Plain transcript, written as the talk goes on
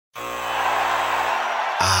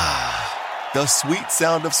The sweet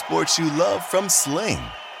sound of sports you love from Sling.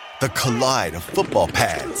 The collide of football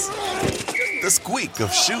pads. The squeak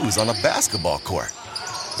of shoes on a basketball court.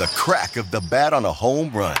 The crack of the bat on a home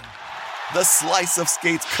run. The slice of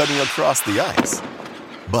skates cutting across the ice.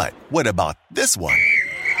 But what about this one?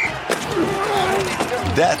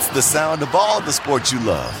 That's the sound of all the sports you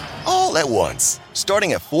love, all at once.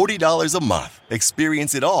 Starting at $40 a month.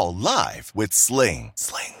 Experience it all live with Sling.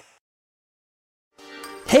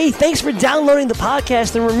 Hey, thanks for downloading the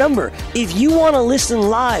podcast. And remember, if you want to listen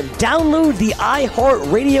live, download the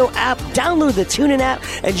iHeartRadio app, download the TuneIn app,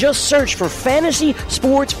 and just search for Fantasy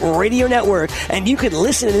Sports Radio Network, and you can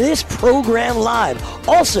listen to this program live.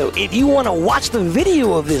 Also, if you want to watch the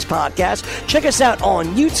video of this podcast, check us out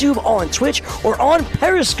on YouTube, on Twitch, or on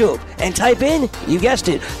Periscope, and type in, you guessed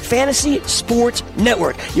it, Fantasy Sports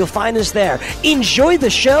Network. You'll find us there. Enjoy the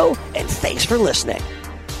show, and thanks for listening.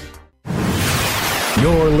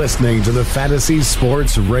 You're listening to the Fantasy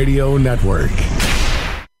Sports Radio Network.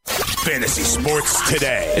 Fantasy Sports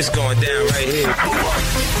Today. It's going down right here.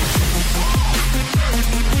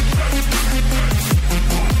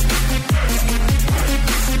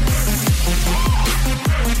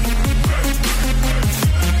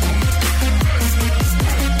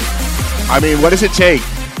 I mean, what does it take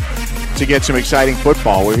to get some exciting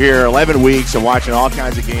football? We're here 11 weeks and watching all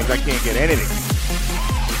kinds of games. I can't get anything.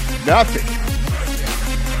 Nothing.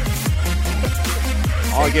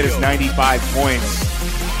 All I get is 95 points.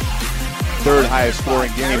 Third highest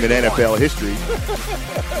scoring game in NFL history.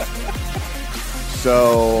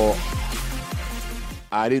 So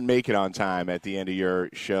I didn't make it on time at the end of your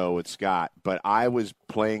show with Scott, but I was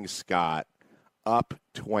playing Scott up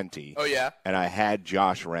 20. Oh, yeah? And I had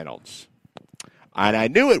Josh Reynolds. And I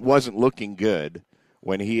knew it wasn't looking good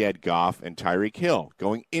when he had Goff and Tyreek Hill.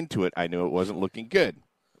 Going into it, I knew it wasn't looking good,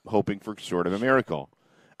 hoping for sort of a miracle.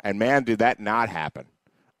 And, man, did that not happen.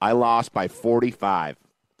 I lost by 45.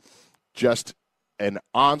 Just an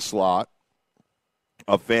onslaught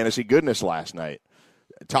of fantasy goodness last night.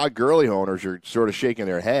 Todd Gurley owners are sort of shaking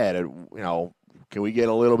their head at, can we get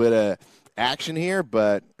a little bit of action here?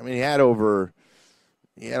 But, I mean, he had almost,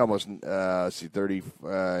 90.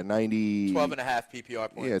 12.5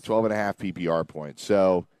 PPR points. Yeah, 12.5 PPR points.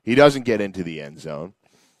 So he doesn't get into the end zone.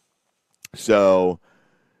 So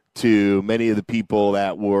to many of the people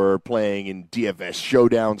that were playing in DFS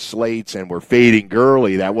showdown slates and were fading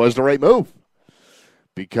Gurley, that was the right move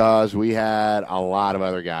because we had a lot of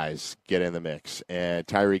other guys get in the mix. And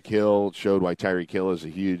Tyreek Hill showed why Tyreek Hill is a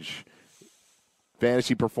huge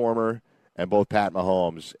fantasy performer, and both Pat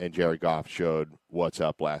Mahomes and Jared Goff showed what's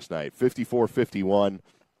up last night. 54-51,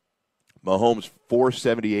 Mahomes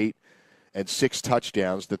 478 and 6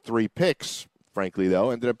 touchdowns. The 3 picks, frankly,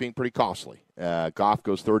 though, ended up being pretty costly. Goff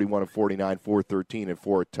goes 31 of 49, 413, and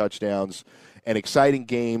 4 touchdowns. An exciting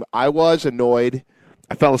game. I was annoyed.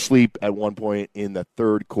 I fell asleep at one point in the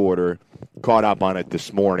third quarter, caught up on it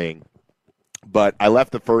this morning. But I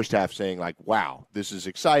left the first half saying, wow, this is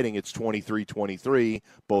exciting. It's 23-23.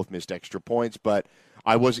 Both missed extra points. But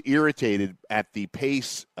I was irritated at the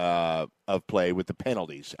pace of play with the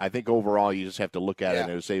penalties. I think overall you just have to look at it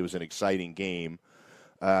and say it was an exciting game.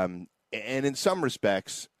 And in some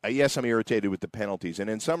respects, yes, I'm irritated with the penalties. And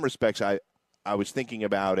in some respects, I was thinking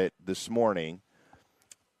about it this morning.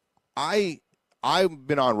 I've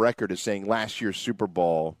been on record as saying last year's Super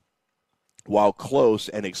Bowl, while close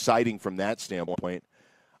and exciting from that standpoint,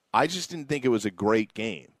 I just didn't think it was a great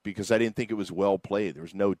game because I didn't think it was well played. There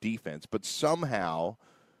was no defense. But somehow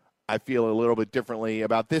I feel a little bit differently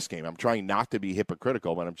about this game. I'm trying not to be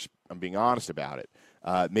hypocritical, but I'm being honest about it.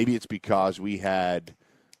 Maybe it's because we had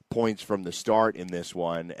points from the start in this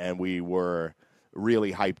one, and we were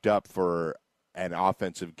really hyped up for an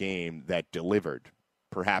offensive game that delivered.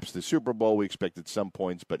 Perhaps the Super Bowl, we expected some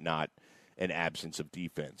points, but not an absence of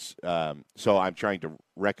defense. So I'm trying to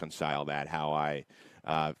reconcile that, how I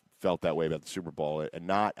felt that way about the Super Bowl and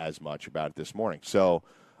not as much about it this morning. So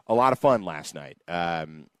a lot of fun last night. I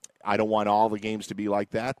don't want all the games to be like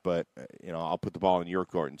that, but I'll put the ball in your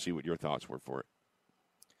court and see what your thoughts were for it.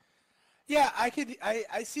 Yeah, I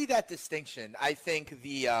see that distinction. I think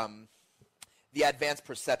the advanced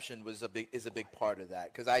perception is a big part of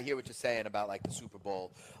that, because I hear what you're saying about the Super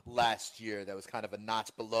Bowl last year. That was kind of a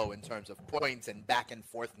notch below in terms of points and back and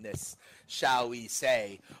forthness, shall we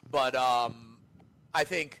say. But I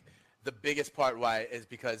think the biggest part why is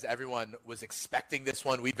because everyone was expecting this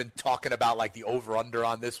one. We've been talking about the over-under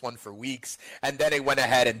on this one for weeks, and then it went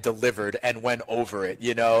ahead and delivered and went over it,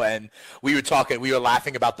 and we were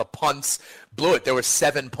laughing about the punts, blew it. There were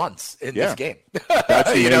 7 punts in this game.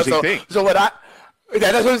 That's the amazing thing. So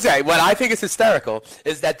that's what I'm saying. What I think is hysterical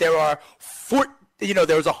is that there are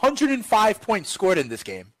there was 105 points scored in this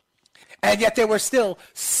game. And yet there were still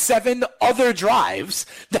 7 other drives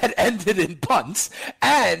that ended in punts,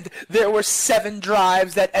 and there were 7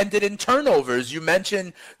 drives that ended in turnovers. You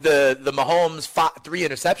mentioned the Mahomes 3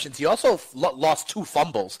 interceptions. He also lost 2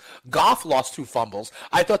 fumbles. Goff lost 2 fumbles.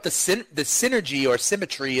 I thought the synergy or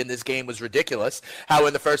symmetry in this game was ridiculous. How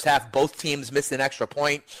in the first half both teams missed an extra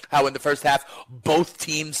point. How in the first half both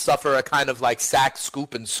teams suffer a kind of like sack,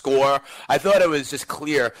 scoop, and score. I thought it was just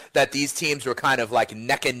clear that these teams were kind of like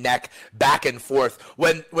neck and neck, back and forth.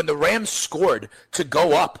 When the Rams scored to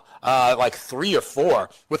go up like 3 or 4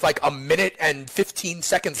 with like a minute and 15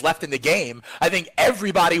 seconds left in the game, I think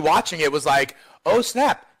everybody watching it was like, oh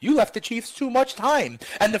snap, you left the Chiefs too much time.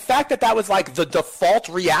 And the fact that that was like the default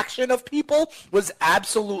reaction of people was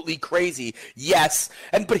absolutely crazy. Yes.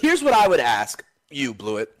 But here's what I would ask you,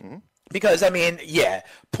 Blewett. Mm-hmm. Because, I mean, yeah,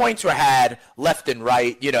 points were had left and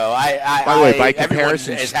right. By the way, by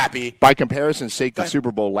comparison, is happy. By comparison's sake, the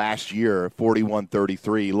Super Bowl last year,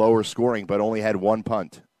 41-33, lower scoring, but only had 1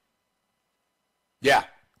 punt. Yeah,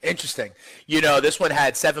 interesting. This one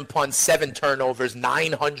had 7 punts, 7 turnovers,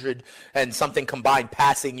 900 and something combined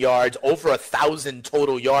passing yards, over 1,000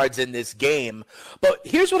 total yards in this game. But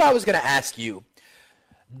here's what I was going to ask you.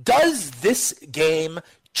 Does this game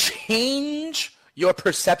change your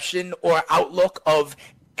perception or outlook of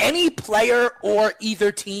any player or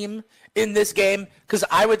either team in this game? Because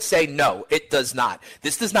I would say no, it does not.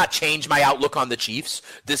 This does not change my outlook on the Chiefs.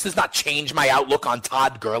 This does not change my outlook on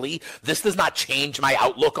Todd Gurley. This does not change my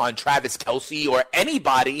outlook on Travis Kelce or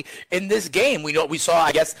anybody in this game. We saw,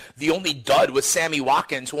 I guess, the only dud was Sammy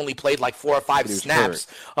Watkins, who only played like 4 or 5 snaps.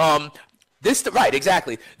 Right,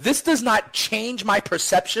 exactly. This does not change my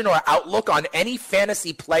perception or outlook on any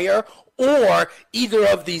fantasy player or either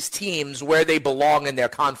of these teams where they belong in their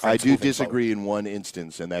conference. I do disagree in one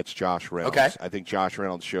instance, and that's Josh Reynolds. Okay. I think Josh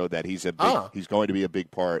Reynolds showed that he's going to be a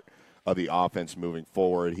big part of the offense moving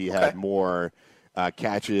forward. He had more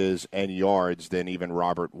catches and yards than even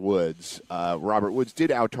Robert Woods. Robert Woods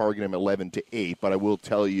did out-target him 11-8, but I will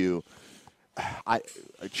tell you,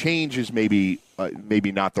 change is maybe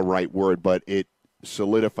not the right word, but it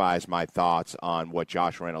solidifies my thoughts on what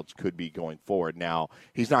Josh Reynolds could be going forward. Now,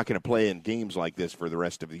 he's not going to play in games like this for the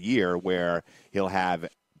rest of the year where he'll have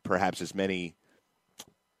perhaps as many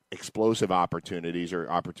explosive opportunities or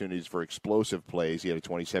opportunities for explosive plays. He had a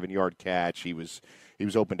 27-yard catch. He was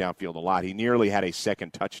open downfield a lot. He nearly had a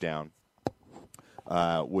second touchdown,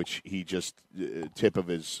 which he just tip of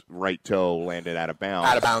his right toe landed out of bounds.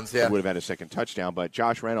 Out of bounds, yeah. He would have had a second touchdown. But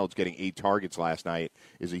Josh Reynolds getting 8 targets last night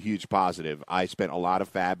is a huge positive. I spent a lot of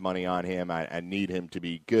fab money on him. I need him to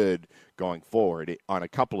be good going forward on a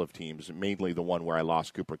couple of teams, mainly the one where I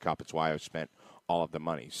lost Cooper Kupp. It's why I spent all of the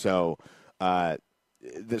money. So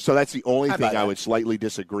that's the only thing I would slightly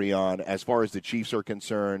disagree on. As far as the Chiefs are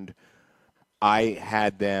concerned, I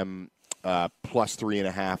had them plus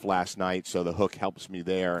 3.5 last night, so the hook helps me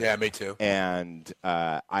there. Yeah, me too. And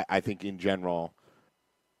I think in general,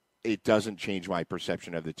 it doesn't change my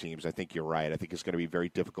perception of the teams. I think you're right. I think it's going to be very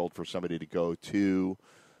difficult for somebody to go to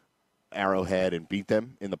Arrowhead and beat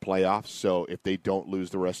them in the playoffs. So if they don't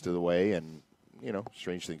lose the rest of the way, and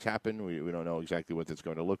strange things happen, we don't know exactly what that's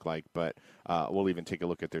going to look like. But we'll even take a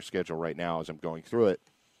look at their schedule right now as I'm going through it,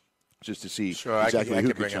 just to see exactly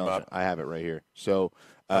who can challenge. I have it right here. So.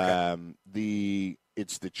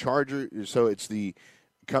 It's the Chargers. So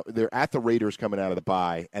they're at the Raiders coming out of the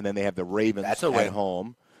bye, and then they have the Ravens at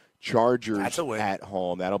home, Chargers at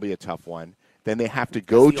home. That'll be a tough one. Then they have to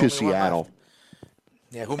go to Seattle.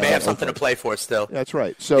 Yeah, who may have something to play for still. That's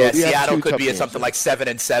right. So Seattle could be at something like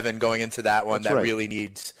 7-7 going into that one. That really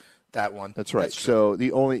needs that one. That's right. So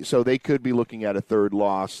they could be looking at a third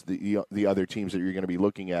loss. The other teams that you're going to be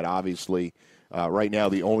looking at, obviously, right now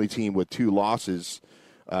the only team with 2 losses.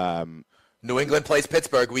 New England plays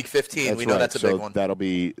Pittsburgh week 15. We know that's a big one. That'll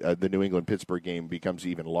be the New England-Pittsburgh game becomes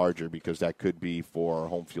even larger because that could be for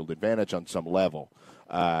home field advantage on some level.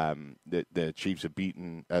 The Chiefs have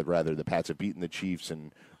beaten, the Pats have beaten the Chiefs,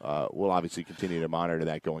 and we'll obviously continue to monitor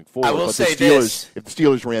that going forward. I will say this. If the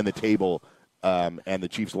Steelers ran the table and the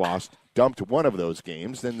Chiefs dumped one of those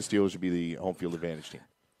games, then the Steelers would be the home field advantage team.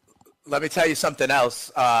 Let me tell you something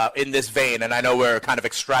else in this vein, and I know we're kind of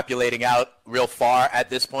extrapolating out real far at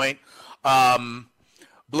this point.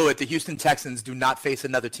 Blewett, the Houston Texans do not face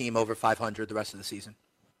another team over 500 the rest of the season.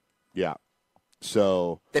 Yeah.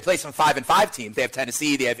 So they play some 5-5 teams. They have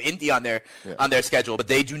Tennessee, they have Indy on their schedule, but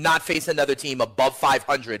they do not face another team above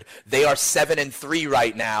 500. They are 7-3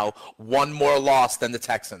 right now, 1 more loss than the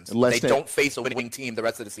Texans. They don't face a winning team the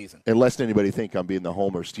rest of the season. Unless anybody think I'm being the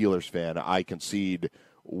Homer Steelers fan, I concede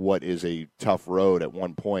what is a tough road at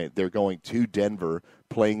one point. They're going to Denver,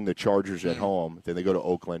 playing the Chargers at home. Then they go to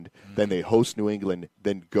Oakland. Then they host New England,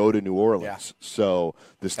 then go to New Orleans. Yeah. So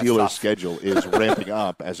the Steelers' schedule is ramping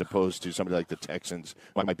up as opposed to somebody like the Texans.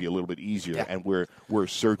 Might be a little bit easier. Yeah. And we're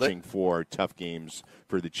searching for tough games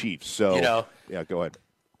for the Chiefs. So, yeah, go ahead.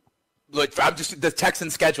 Look, I'm just the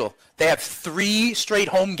Texans schedule. They have 3 straight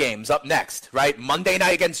home games up next, right? Monday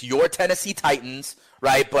night against your Tennessee Titans,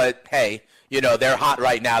 right? But, hey, they're hot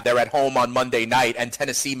right now. They're at home on Monday night, and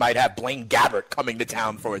Tennessee might have Blaine Gabbert coming to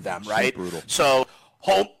town for them, right? Brutal. So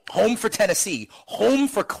home for Tennessee, home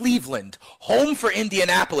for Cleveland, home for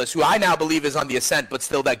Indianapolis, who I now believe is on the ascent, but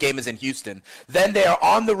still that game is in Houston. Then they are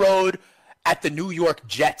on the road at the New York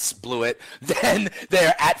Jets, blew it. Then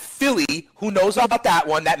they're at Philly. Who knows about that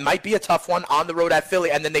one? That might be a tough one on the road at Philly.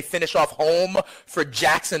 And then they finish off home for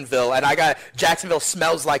Jacksonville. And Jacksonville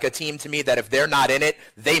smells like a team to me that if they're not in it,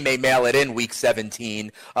 they may mail it in week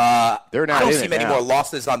 17. They're not in it I don't see many now. more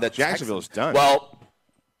losses on the Jacksonville's done. Well,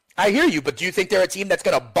 I hear you, but do you think they're a team that's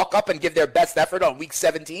going to buck up and give their best effort on week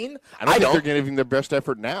 17? I don't think they're giving their best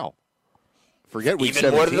effort now. Forget week 17.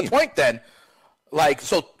 Even more to the point then.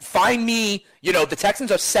 So find me, the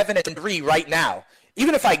Texans are 7-3 right now.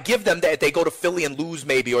 Even if I give them that they go to Philly and lose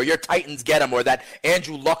maybe, or your Titans get them, or that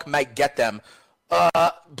Andrew Luck might get them,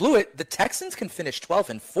 blew it. The Texans can finish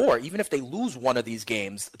 12-4, even if they lose one of these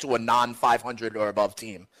games to a non-500 or above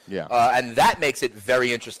team. Yeah. And that makes it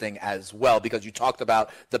very interesting as well, because you talked about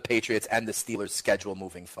the Patriots and the Steelers' schedule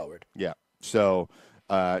moving forward. Yeah. So,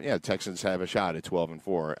 Texans have a shot at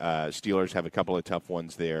 12-4. Steelers have a couple of tough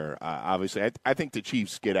ones there. Obviously, I think the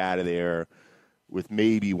Chiefs get out of there with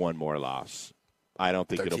maybe one more loss. I don't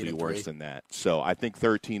think it'll be worse than that. So I think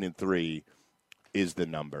 13-3 is the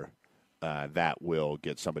number that will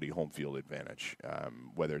get somebody home field advantage,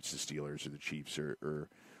 whether it's the Steelers or the Chiefs or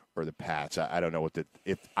the Pats. I don't know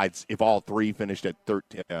if all three finished at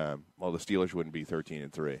 13. The Steelers wouldn't be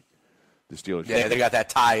 13-3. The Steelers. Yeah, they got that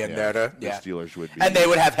tie in there. The Steelers would be. And they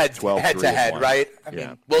would have head to head, right? I Yeah.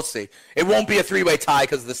 mean, we'll see. It won't be a 3-way tie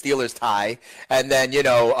because of the Steelers tie. And then,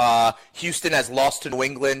 Houston has lost to New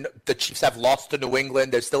England. The Chiefs have lost to New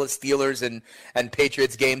England. There's still a Steelers and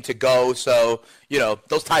Patriots game to go. So,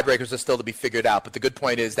 those tiebreakers are still to be figured out. But the good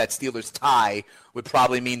point is that Steelers tie would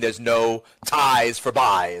probably mean there's no ties for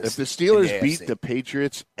buys. If the Steelers beat the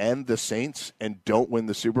Patriots and the Saints and don't win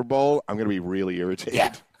the Super Bowl, I'm going to be really irritated.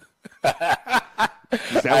 Yeah. That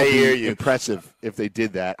would hear be you. impressive if they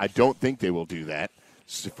did that. I don't think they will do that,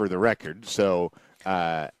 for the record. So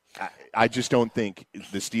I just don't think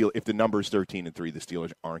if the number is 13-3, the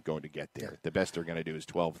Steelers aren't going to get there. The best they're going to do is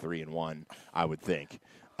 12-3-1, I would think.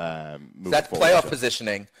 That's playoff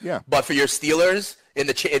positioning. Yeah. But for your Steelers in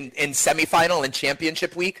semifinal and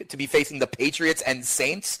championship week to be facing the Patriots and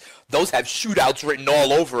Saints, those have shootouts written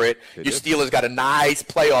all over it. Steelers got a nice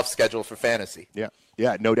playoff schedule for fantasy. Yeah.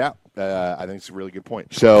 Yeah, no doubt. I think it's a really good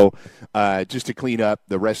point. So just to clean up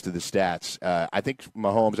the rest of the stats, I think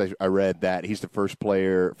Mahomes, I read that he's the first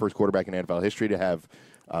quarterback in NFL history to have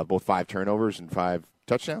both 5 turnovers and 5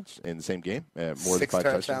 touchdowns in the same game. More 6 than 5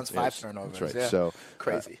 touchdowns, 5 Yes, turnovers. That's right. Yeah. So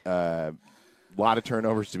crazy. A lot of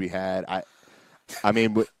turnovers to be had. I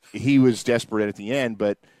mean, he was desperate at the end,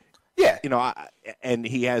 but yeah, and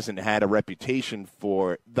he hasn't had a reputation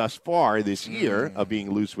for thus far this year of being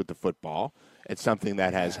loose with the football. It's something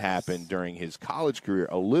that has happened during his college career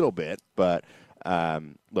a little bit, but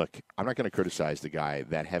look, I'm not going to criticize the guy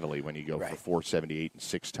that heavily when you go for 478 and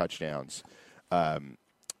 6 touchdowns.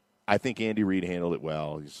 I think Andy Reid handled it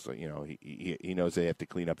well. He's, he knows they have to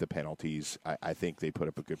clean up the penalties. I think they put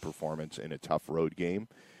up a good performance in a tough road game,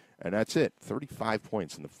 and that's it. 35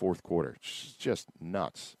 points in the fourth quarter. It's just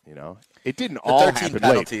nuts. It didn't all happen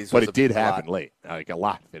late, but it did happen late. Like a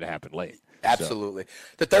lot of it happened late. Absolutely.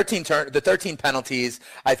 So. The 13 penalties,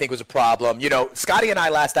 I think, was a problem. Scotty and I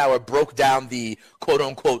last hour broke down the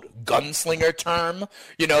quote-unquote gunslinger term,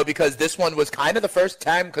 because this one was kind of the first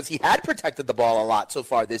time, because he had protected the ball a lot so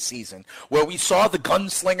far this season, where we saw the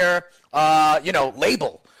gunslinger,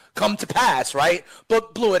 label come to pass, right?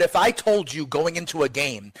 But, Blewett, if I told you going into a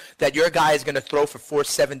game that your guy is going to throw for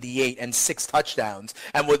 478 and 6 touchdowns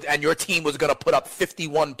and your team was going to put up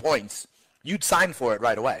 51 points, you'd sign for it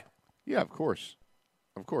right away. Yeah, of course.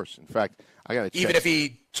 Of course. In fact, I got to check. Even if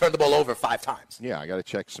he turned the ball over 5 times. Yeah, I got to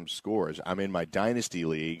check some scores. I'm in my Dynasty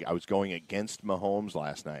League. I was going against Mahomes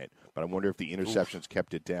last night, but I wonder if the interceptions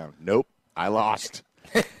kept it down. Nope, I lost.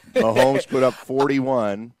 Mahomes put up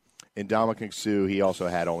 41, and Ndamukong Suh, he also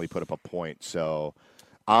had only put up a point. So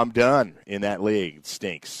I'm done in that league. It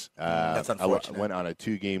stinks. That's unfortunate. I went on a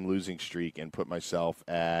 2-game losing streak and put myself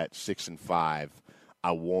at 6-5.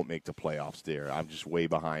 I won't make the playoffs there. I'm just way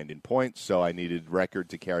behind in points, so I needed record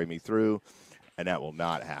to carry me through, and that will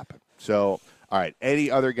not happen. So, all right, any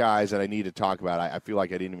other guys that I need to talk about? I feel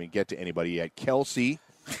like I didn't even get to anybody yet. Kelsey,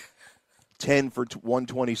 10 for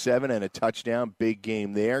 127 and a touchdown. Big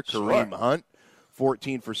game there. Sure. Kareem Hunt,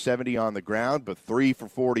 14 for 70 on the ground, but 3 for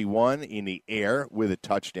 41 in the air with a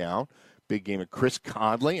touchdown. Big game of Chris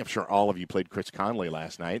Conley. I'm sure all of you played Chris Conley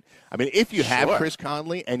last night. I mean, if you have Chris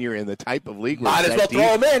Conley and you're in the type of league where might as well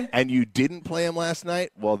throw him in, and you didn't play him last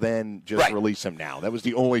night, well, then just release him now. That was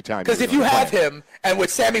the only time. Because if you have him, and with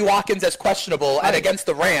Sammy Watkins as questionable and against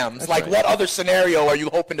the Rams, what other scenario are you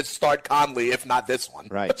hoping to start Conley if not this one?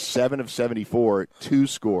 Right. 7 of 74, 2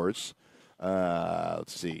 scores.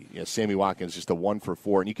 Let's see. Yeah, Sammy Watkins just a 1 for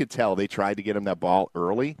 4, and you could tell they tried to get him that ball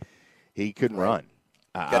early. He couldn't run.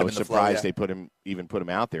 I was surprised they put him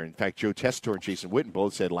out there. In fact, Joe Tessitore and Jason Witten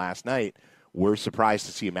both said last night, we're surprised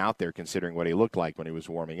to see him out there considering what he looked like when he was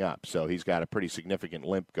warming up. So he's got a pretty significant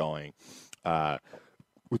limp going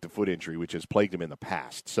with the foot injury, which has plagued him in the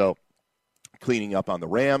past. So cleaning up on the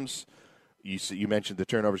Rams, you mentioned the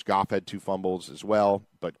turnovers. Goff had 2 fumbles as well.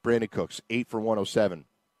 But Brandon Cooks, 8 for 107.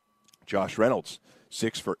 Josh Reynolds,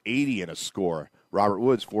 6 for 80 in a score. Robert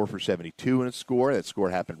Woods, 4 for 72 in a score. That score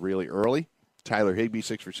happened really early. Tyler Higbee,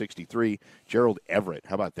 6 for 63. Gerald Everett,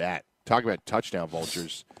 how about that? Talk about touchdown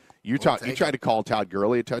vultures. You tried to call Todd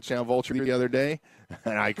Gurley a touchdown vulture the other day,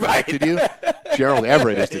 and I corrected you. Gerald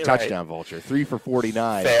Everett is the touchdown vulture. 3 for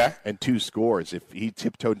 49 and 2 scores. If he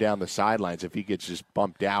tiptoed down the sidelines, if he gets just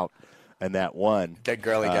bumped out and that one, then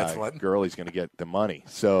Gurley gets one. Gurley's going to get the money.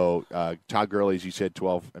 So Todd Gurley, as you said,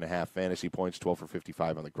 12.5 fantasy points, 12 for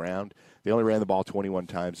 55 on the ground. They only ran the ball 21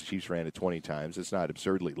 times. The Chiefs ran it 20 times. It's not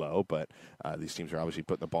absurdly low, but these teams are obviously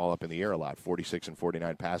putting the ball up in the air a lot, 46 and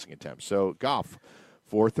 49 passing attempts. So Goff,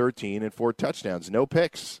 413 and 4 touchdowns, no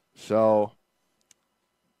picks. So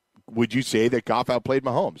would you say that Goff outplayed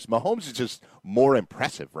Mahomes? Mahomes is just more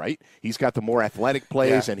impressive, right? He's got the more athletic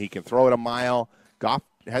plays, and he can throw it a mile. Goff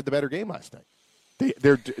had the better game last night.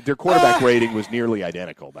 Their quarterback rating was nearly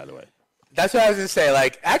identical, by the way. That's what I was going to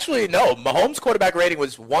say. Actually, no. Mahomes' quarterback rating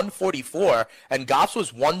was 144, and Goff's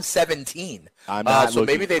was 117. I'm not I'm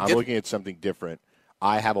looking at something different.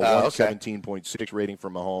 I have a 117.6 rating for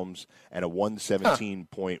Mahomes and a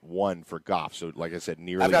 117.1 for Goff. So, like I said,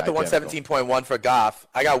 nearly identical. I've got the 117.1 for Goff.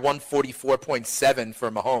 I got 144.7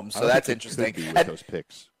 for Mahomes, so that's interesting. It could be with those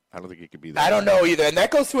picks. I don't think it could be that. I don't know either. And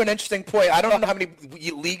that goes to an interesting point. I don't know how many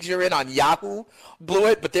leagues you're in on Yahoo,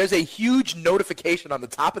 Blewett, but there's a huge notification on the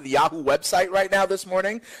top of the Yahoo website right now this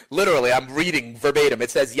morning. Literally, I'm reading verbatim.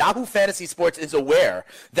 It says, Yahoo Fantasy Sports is aware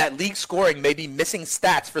that league scoring may be missing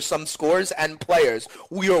stats for some scores and players.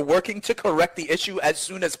 We are working to correct the issue as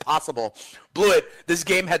soon as possible. Blewett, this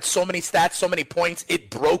game had so many stats, so many points, it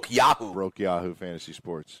broke Yahoo. Broke Yahoo Fantasy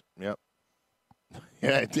Sports. Yep.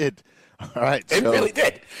 Yeah, it did. All right, it really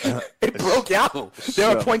did. It broke Yahoo. There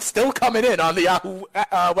are points still coming in on the Yahoo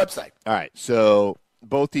website. All right, so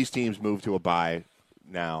both these teams move to a bye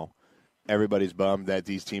now. Everybody's bummed that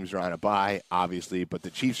these teams are on a bye, obviously, but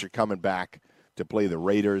the Chiefs are coming back to play the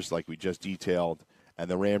Raiders like we just detailed, and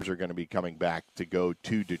the Rams are going to be coming back to go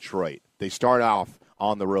to Detroit. They start off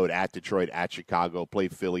on the road at Detroit, at Chicago, play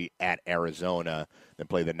Philly, at Arizona, then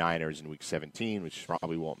play the Niners in Week 17, which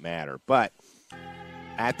probably won't matter. But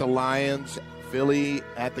at the Lions, Philly,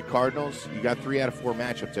 at the Cardinals, you got 3 out of 4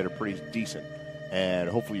 matchups that are pretty decent. And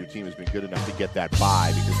hopefully your team has been good enough to get that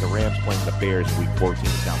bye because the Rams playing the Bears in Week 14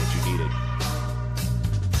 is not what you needed.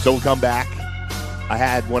 So we'll come back. I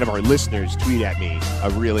had one of our listeners tweet at me a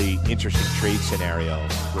really interesting trade scenario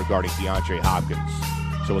regarding DeAndre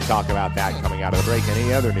Hopkins. So we'll talk about that coming out of the break and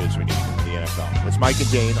any other news we need in the NFL. It's Mike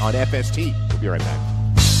and Dane on FST. We'll be right back.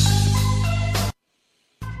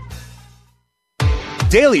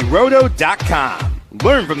 DailyRoto.com.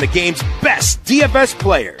 Learn from the game's best DFS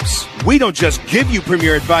players. We don't just give you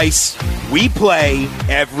premier advice, we play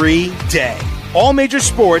every day. All major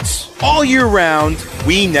sports, all year round,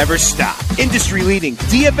 we never stop. Industry-leading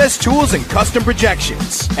DFS tools and custom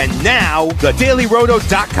projections. And now, the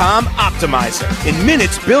DailyRoto.com Optimizer. In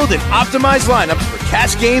minutes, build and optimize lineups for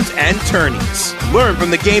cash games and tourneys. Learn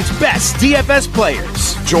from the game's best DFS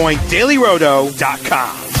players. Join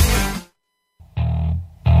DailyRoto.com.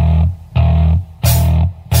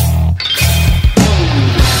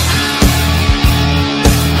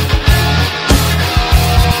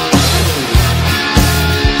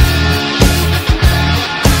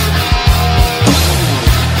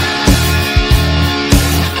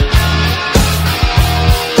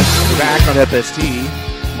 On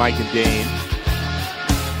FST, Mike and Dane.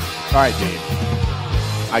 All right, Dane.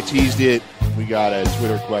 I teased it. We got a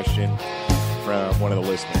Twitter question from from one of the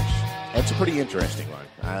listeners. And it's a pretty interesting one.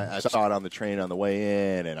 I saw it on the train on the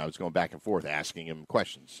way in, and I was going back and forth asking him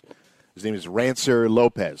questions. His name is Rancer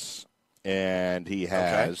Lopez, and he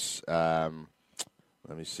has, let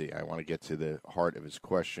me see, I want to get to the heart of his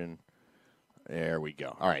question. There we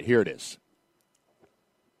go. All right, here it is.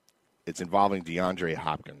 It's involving DeAndre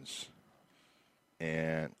Hopkins.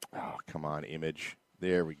 And, oh, come on, image.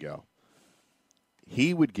 There we go.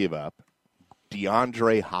 He would give up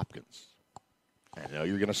DeAndre Hopkins. I know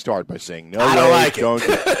you're going to start by saying, no, I don't like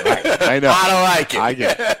it. Right, I know. I don't like it. I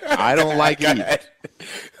get it. I don't like it either.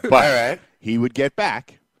 But all right. He would get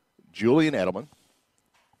back Julian Edelman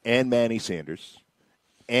and Manny Sanders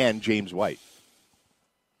and James White.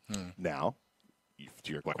 Now,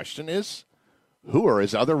 your question is, who are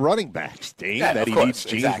his other running backs, Dane, that he needs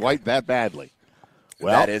James White that badly?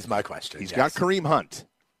 Well, that is my question. He's got Kareem Hunt.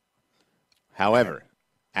 However,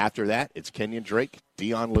 after that, it's Kenyon Drake,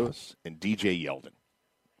 Dion Lewis, and DJ Yeldon.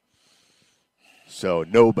 So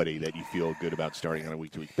nobody that you feel good about starting on a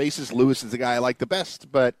week-to-week basis. Lewis is the guy I like the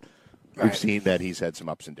best, but we've seen that he's had some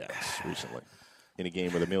ups and downs recently. In a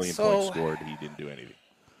game with 1 million points scored, he didn't do anything.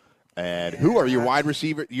 And who are your wide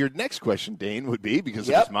receiver? Your next question, Dane, would be, because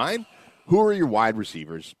it was mine, who are your wide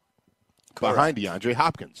receivers behind DeAndre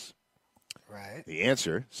Hopkins? Right. The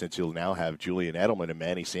answer, since you'll now have Julian Edelman and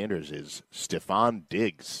Manny Sanders, is Stephon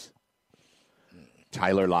Diggs,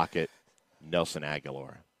 Tyler Lockett, Nelson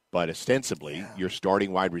Aguilar. But ostensibly, your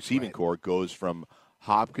starting wide receiving core goes from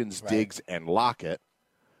Hopkins, Diggs, and Lockett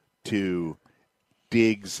to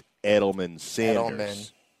Diggs, Edelman,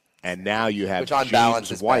 Sanders. And now you have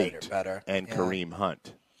James White and Kareem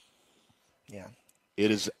Hunt. Yeah.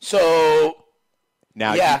 It is so.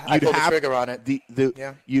 Now, I pulled the trigger on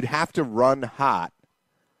it. You'd have to run hot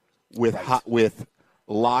with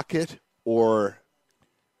Lockett or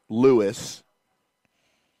Lewis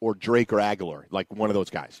or Drake or Aguilar, like one of those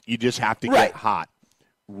guys. You just have to get hot,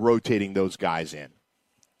 rotating those guys in.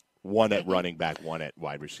 One at running back, one at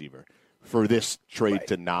wide receiver, for this trade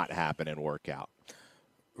to not happen and work out.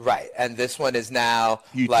 Right, and this one is now.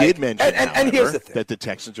 You did mention, and here's the thing, that the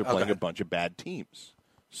Texans are playing a bunch of bad teams.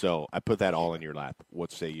 So I put that all in your lap.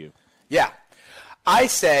 What say you? Yeah. I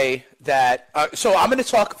say that so I'm going to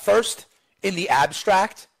talk first in the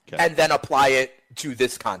abstract and then apply it to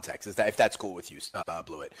this context, if that's cool with you,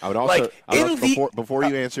 Blewett. I would also, before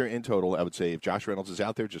you answer in total, I would say if Josh Reynolds is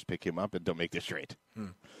out there, just pick him up and don't make this trade.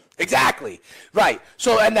 Exactly. Right.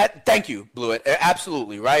 So, thank you, Blewett.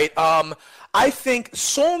 Absolutely, right? I think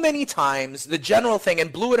so many times the general thing,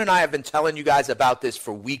 and Blewett and I have been telling you guys about this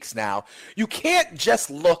for weeks now, you can't just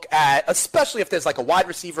look at, especially if there's like a wide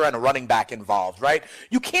receiver and a running back involved, right?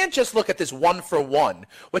 You can't just look at this one for one.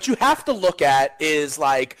 What you have to look at is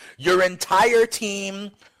like your entire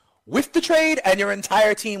team with the trade and your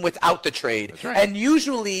entire team without the trade. Right. And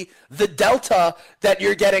usually the delta that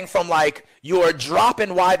you're getting from like your drop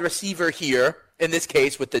in wide receiver here, in this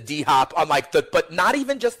case with the D-Hop, but not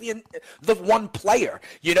even just the one player.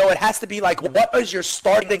 You know, it has to be like, what is your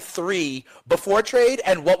starting three before trade,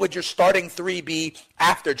 and what would your starting three be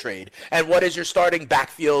after trade? And what is your starting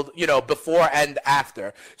backfield, before and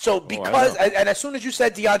after? So because, and as soon as you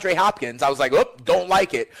said DeAndre Hopkins, I was like, don't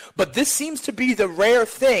like it. But this seems to be the rare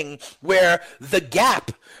thing where the gap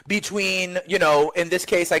between, in this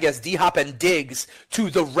case, I guess, D-Hop and Diggs to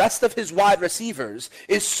the rest of his wide receivers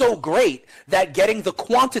is so great that getting the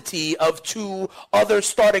quantity of two other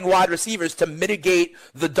starting wide receivers to mitigate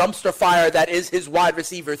the dumpster fire that is his wide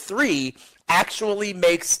receiver three actually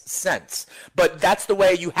makes sense. But that's the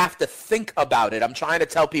way you have to think about it. I'm trying to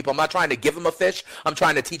tell people, I'm not trying to give them a fish. I'm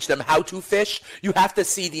trying to teach them how to fish. You have to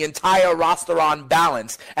see the entire roster on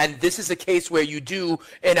balance. And this is a case where you do,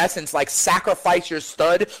 in essence, like sacrifice your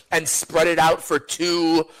stud and spread it out for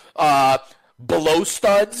two below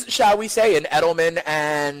studs, shall we say, in Edelman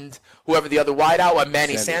and whoever the other wideout,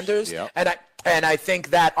 Manny Sanders. Yep. And I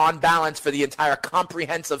think that on balance for the entire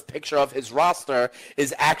comprehensive picture of his roster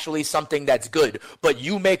is actually something that's good. But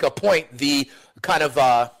you make a point, the kind of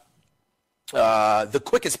the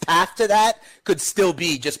quickest path to that could still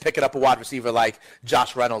be just picking up a wide receiver like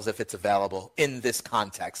Josh Reynolds if it's available in this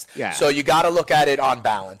context. Yeah. So you got to look at it on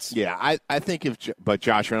balance. Yeah, I think but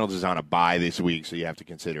Josh Reynolds is on a bye this week, so you have to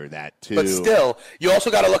consider that too. But still, you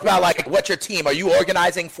also got to look about like what's your team? Are you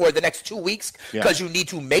organizing for the next 2 weeks because you need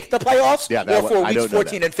to make the playoffs, or for weeks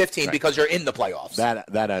 14 and 15 because you're in the playoffs? That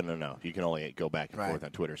I don't know. You can only go back and forth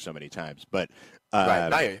on Twitter so many times, but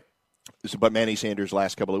right. But Manny Sanders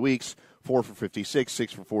last couple of weeks, 4 for 56,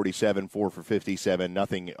 6 for 47, 4 for 57,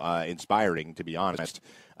 nothing inspiring, to be honest.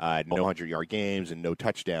 No 100-yard games and no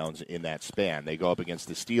touchdowns in that span. They go up against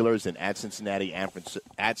the Steelers and at Cincinnati.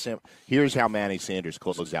 Here's how Manny Sanders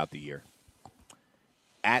closes out the year.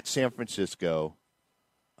 At San Francisco,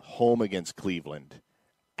 home against Cleveland,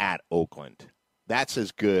 at Oakland. That's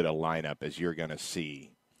as good a lineup as you're going to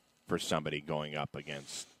see for somebody going up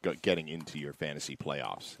against getting into your fantasy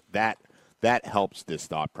playoffs. That helps this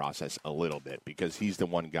thought process a little bit because he's the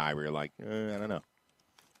one guy where you're like, I don't know.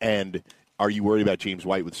 And are you worried about James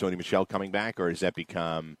White with Sony Michel coming back, or has that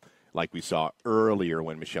become, like we saw earlier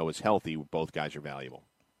when Michel was healthy, both guys are valuable?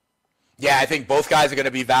 Yeah, I think both guys are going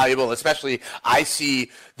to be valuable, especially I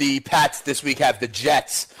see the Pats this week have the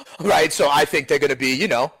Jets, right? So I think they're going to be,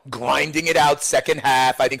 grinding it out second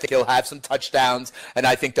half. I think they'll have some touchdowns, and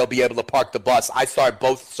I think they'll be able to park the bus. I start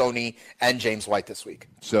both Sony and James White this week.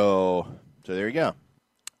 So there you go.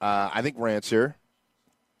 I think Rancer,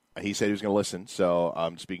 he said he was going to listen, so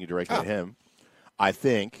I'm speaking directly to him. I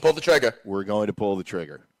think pull the trigger. We're going to pull the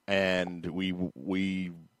trigger, and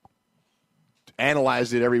we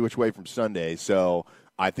analyzed it every which way from Sunday, so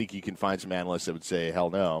I think you can find some analysts that would say, hell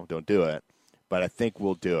no, don't do it. But I think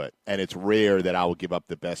we'll do it. And it's rare that I will give up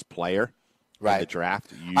the best player in the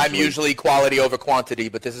draft. I'm usually quality over quantity,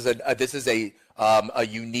 but this is a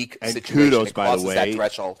unique and situation. Kudos, by the way, that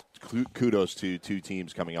threshold. Kudos to two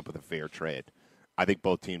teams coming up with a fair trade. I think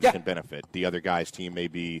both teams can benefit. The other guy's team may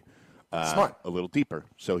be a little deeper,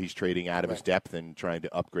 so he's trading out of his depth and trying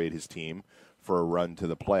to upgrade his team for a run to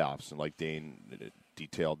the playoffs. And like Dane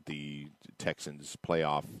detailed the Texans'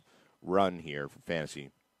 playoff run here for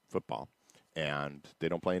fantasy football, and they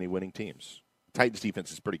don't play any winning teams. Titans'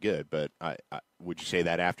 defense is pretty good, but would you say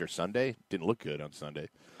that after Sunday? Didn't look good on Sunday.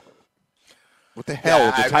 What the hell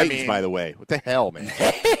with the Titans, by the way? What the hell, man?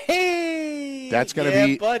 That's going to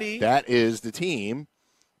be buddy. That is the team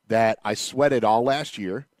that I sweated all last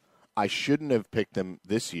year. I shouldn't have picked them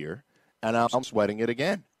this year, and I'm sweating it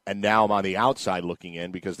again. And now I'm on the outside looking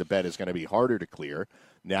in because the bet is going to be harder to clear.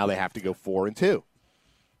 Now they have to go 4-2.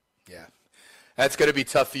 Yeah. That's going to be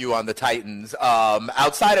tough for you on the Titans.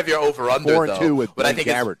 Outside of your over-under, 4-2 with but I think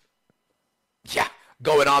Gabbert.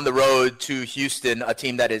 Going on the road to Houston, a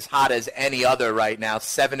team that is hot as any other right now,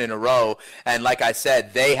 7 in a row. And like I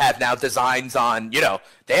said, they have now designs on,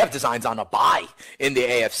 they have designs on a bye in the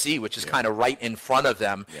AFC, which is kind of right in front of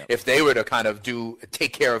them if they were to kind of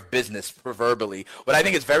take care of business proverbially. What I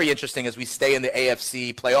think is very interesting as we stay in the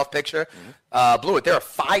AFC playoff picture, Blewett, there are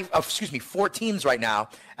 4 teams right now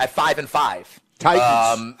at 5-5.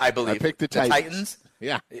 Titans. I believe. I picked the Titans. Titans?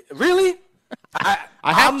 Yeah. Really? I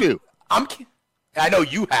have to. I know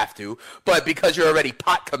you have to, but because you're already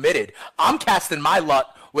pot committed, I'm casting my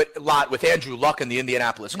lot with Andrew Luck and the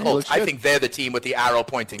Indianapolis Colts. I think they're the team with the arrow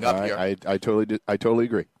pointing up here. I totally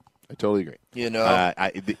agree.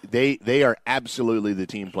 They are absolutely the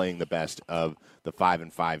team playing the best of the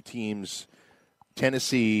 5-5 teams.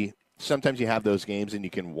 Tennessee, sometimes you have those games and you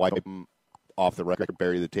can wipe them off the record,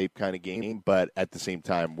 bury the tape kind of game, but at the same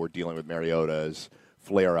time, we're dealing with Mariota's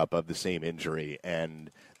flare-up of the same injury,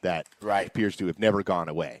 and that appears to have never gone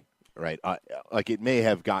away, right? Like it may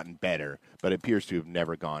have gotten better, but it appears to have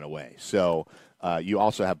never gone away. So you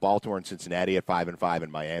also have Baltimore and Cincinnati at 5-5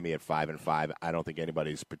 and Miami at 5-5. I don't think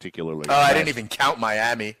anybody's particularly I didn't even count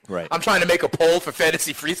Miami. Right. I'm trying to make a poll for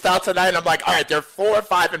Fantasy Freestyle tonight, and I'm like, all right, there are 4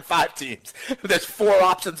 5-5 teams. There's 4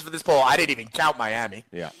 options for this poll. I didn't even count Miami.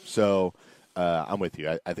 Yeah, so I'm with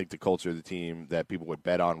you. I think the Colts are the team that people would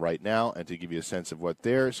bet on right now. And to give you a sense of what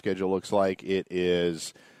their schedule looks like,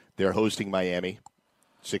 they're hosting Miami,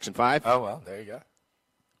 6-5. Oh, well, there you go.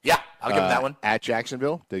 Yeah, I'll give them that one. At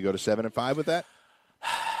Jacksonville, they go to 7-5 with that?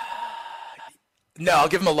 No, I'll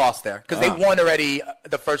give them a loss there because they won already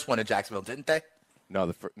the first one in Jacksonville, didn't they?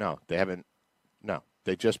 No, they haven't. No,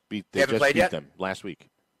 they just beat them last week.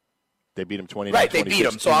 They beat them 29-26 right, they beat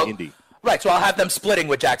them. So Indy. Right, so I'll have them splitting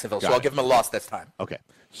with Jacksonville. I'll give them a loss this time. Okay,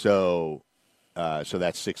 so that's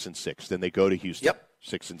 6-6. Then they go to Houston. Yep.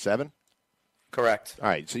 6-7. Correct. All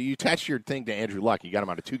right, so you attach your thing to Andrew Luck. You got him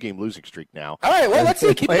on a 2-game losing streak now. All right, well, let's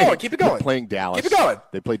see. Keep it going. They're playing Dallas. Keep it going.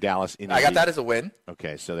 They play Dallas in I got that as a win.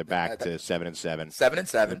 Okay, so they're back to 7-7.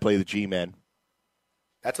 7-7. They play the G-Men.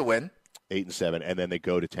 That's a win. 8-7, and then they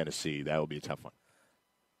go to Tennessee. That will be a tough one.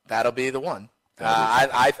 That'll be the one.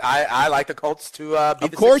 I like the Colts to be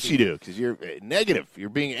Of course you do, because you're negative. You're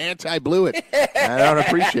being anti-Blewett. I don't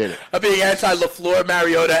appreciate it. I'm being anti-LaFleur,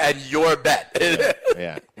 Mariota, and your bet.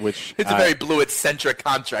 Yeah, which it's a very Blewett-centric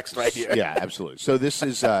contract right here. Yeah, absolutely. So this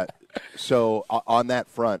is so on that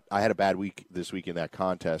front, I had a bad week this week in that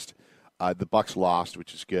contest. The Bucks lost,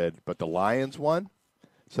 which is good, but the Lions won.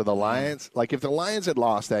 So the Lions, like if the Lions had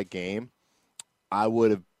lost that game, I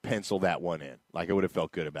would have penciled that one in. Like I would have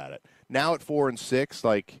felt good about it. Now at 4-6,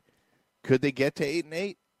 like could they get to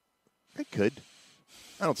 8-8? They could.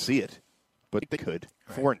 I don't see it, but they could.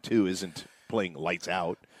 Right. 4-2 isn't playing lights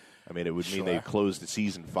out. I mean, it would mean they closed the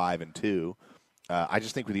season 5-2. I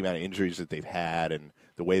just think with the amount of injuries that they've had and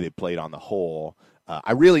the way they played on the whole,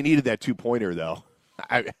 I really needed that 2-pointer though.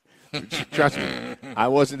 Trust me, I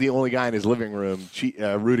wasn't the only guy in his living room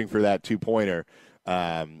rooting for that 2-pointer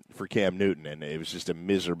for Cam Newton, and it was just a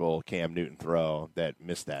miserable Cam Newton throw that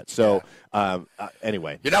missed that. So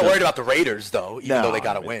anyway, you're not worried about the Raiders though, even though they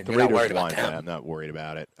got to win. The Raiders won. I'm not worried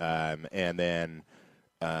about it. And then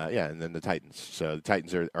the Titans. So the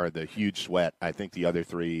Titans are the huge sweat. I think the other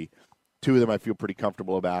three, two of them I feel pretty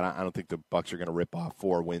comfortable about. I don't think the Bucs are going to rip off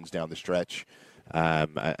 4 wins down the stretch.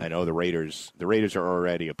 I know the Raiders are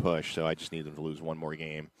already a push, so I just need them to lose one more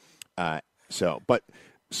game. So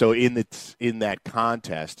in that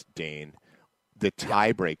contest, Dane, the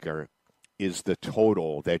tiebreaker is the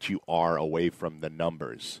total that you are away from the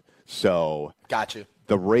numbers. So got you.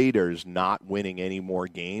 The Raiders not winning any more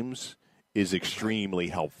games is extremely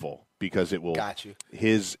helpful because it will. Got you.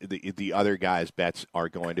 The other guys' bets are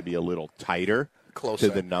going to be a little tighter, closer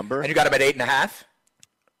to the number. And you got them at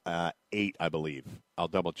 8.5. 8, I believe. I'll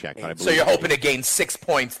double check. But I believe so you're hoping to gain 6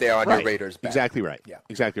 points there on your Raiders bet. Exactly right. Yeah.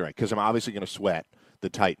 Exactly right. Because I'm obviously going to sweat the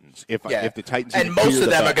Titans. If the Titans and most of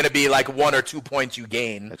them are going to be like 1 or 2 points you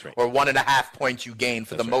gain, that's right, or 1.5 points you gain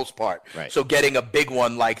for the most part. Right. So getting a big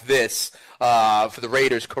one like this for the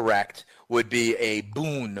Raiders, correct, would be a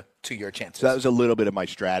boon to your chances. So that was a little bit of my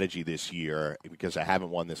strategy this year because I haven't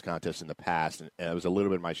won this contest in the past, and it was a little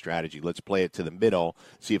bit of my strategy. Let's play it to the middle,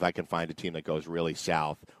 see if I can find a team that goes really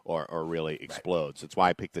south or really explodes. That's why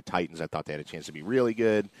I picked the Titans. I thought they had a chance to be really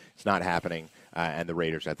good. It's not happening. And the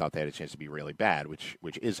Raiders, I thought they had a chance to be really bad, which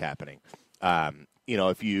is happening.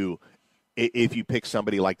 If you pick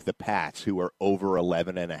somebody like the Pats, who are over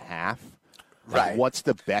 11.5. Right. What's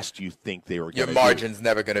the best you think they were going to do? Your margin's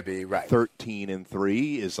never going to be, right.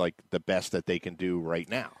 13-3 is like the best that they can do right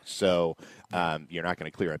now. So you're not going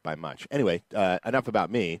to clear it by much. Anyway, enough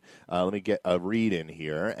about me. Let me get a read in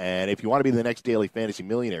here. And if you want to be the next daily fantasy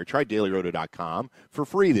millionaire, try dailyroto.com for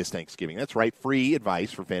free this Thanksgiving. That's right, free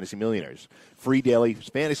advice for fantasy millionaires. Free daily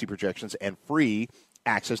fantasy projections and free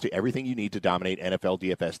access to everything you need to dominate NFL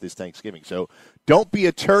DFS this Thanksgiving. So don't be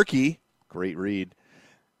a turkey. Great read.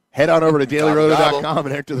 Head on over to dailyroto.com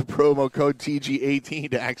and enter the promo code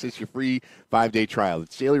TG18 to access your free 5-day trial.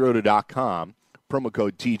 It's dailyroto.com, promo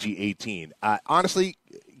code TG18. Honestly,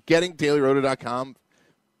 getting dailyroto.com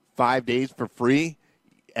 5 days for free,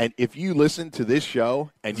 and if you listen to this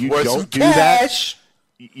show and you don't do that,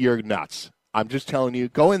 you're nuts. I'm just telling you,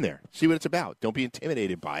 go in there. See what it's about. Don't be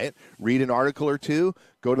intimidated by it. Read an article or two.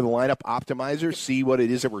 Go to the lineup optimizer. See what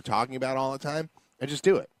it is that we're talking about all the time, and just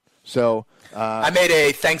do it. So I made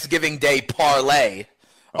a Thanksgiving Day parlay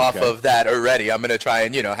off of that already. I'm going to try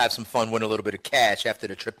and, have some fun, win a little bit of cash after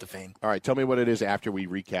the tryptophan. All right, tell me what it is after we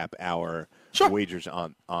recap our wagers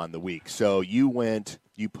on the week. So you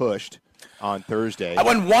pushed on Thursday. I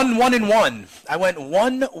went 1-1-1. I went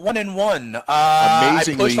 1-1-1. I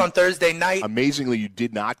pushed on Thursday night. Amazingly, you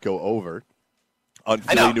did not go over. On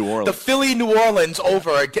Philly, New Orleans. The Philly, New Orleans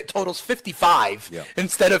over totals 55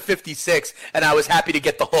 instead of 56, and I was happy to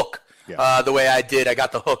get the hook the way I did. I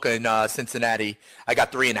got the hook in Cincinnati. I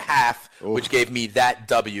got 3.5, which gave me that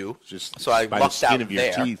W. So I lucked out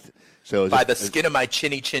there. Teeth. So by the skin of my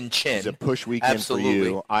chinny chin. It's a push weekend for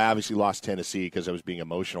you. I obviously lost Tennessee because I was being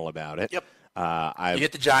emotional about it. Yep. You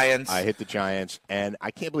hit the Giants. I hit the Giants, and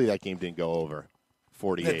I can't believe that game didn't go over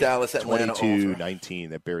 48. Dallas, Atlanta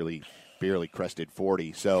 22-19. That barely crested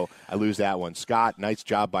 40. So I lose that one. Scott, nice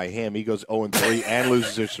job by him. He goes 0-3 and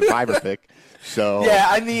loses his survivor pick. So yeah,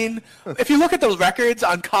 I mean, if you look at those records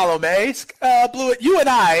on Column A, Blewett, you and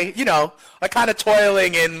I, are kind of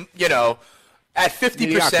toiling in, at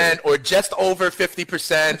 50% or just over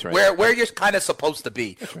 50%, right, where you're kind of supposed to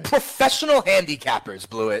be. Right. Professional handicappers,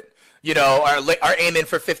 Blewett, are aiming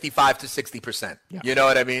for 55 to 60%. Yeah. You know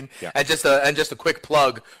what I mean? Yeah. And just a quick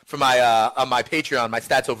plug for my on my Patreon, my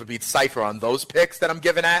Stats Overbeat cipher on those picks that I'm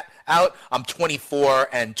giving out. I'm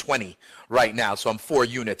 24-20 right now, so I'm 4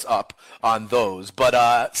 units up on those.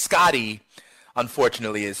 But Scotty,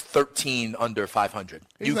 unfortunately, is 13 under 500.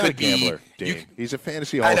 He's not a gambler, Dave. He's a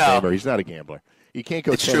fantasy Hall of Famer. He's not a gambler. You can't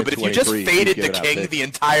go 10-23. It's true, but if you just faded the King the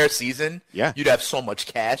entire season, you'd have so much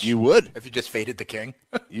cash. You would. If you just faded the King.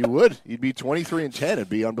 You would. You'd be 23-10. It'd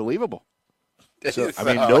be unbelievable. So, I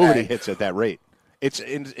mean, nobody hits at that rate. It's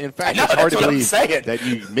in fact, know, it's hard to that's what I'm believe saying. that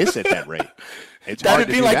you miss at that rate. It's That hard would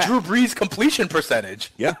to be do like that. Drew Brees' completion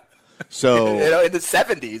percentage. Yeah. So In the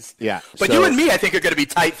 70s. Yeah. But so- you and me, I think, are going to be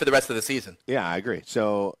tight for the rest of the season. Yeah, I agree.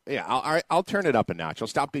 So, yeah, I'll turn it up a notch. I'll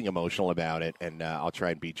stop being emotional about it, and I'll try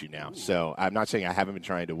and beat you now. So I'm not saying I haven't been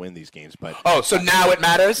trying to win these games, but Oh, so now it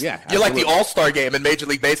matters? Yeah, You're like the absolutely. All-Star game in Major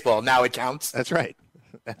League Baseball. Now it counts? that's right.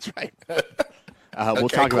 That's right. We'll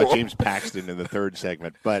Okay, talk about cool. James Paxton in the third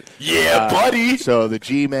segment, but Yeah, buddy. So the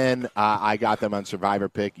G-men, I got them on Survivor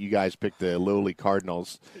pick. You guys picked the lowly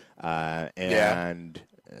Cardinals, and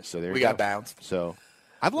so there We you got go. bounced. So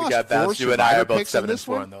I've We lost got 4 bounced. You and I Survivor are both picks on 7-4 this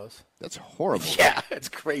one. on those. That's horrible. Yeah, it's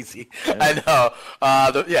crazy. I know.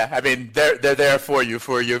 I mean, they're there for your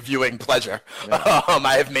viewing pleasure. Yeah.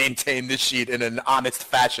 I have maintained this sheet in an honest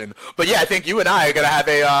fashion. But yeah, I think you and I are gonna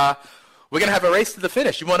have a race to the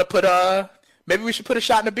finish. You want to put maybe we should put a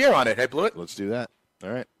shot and a beer on it. Hey, Blewett? Let's do that. All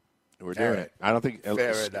right. We're All doing right. it. I don't think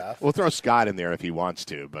Fair enough. We'll throw Scott in there if he wants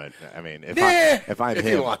to, but I mean, if I'm if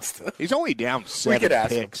him, he wants to. he's only down could 7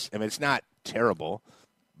 ask him. picks. I mean, it's not terrible,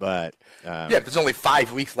 but Yeah, there's only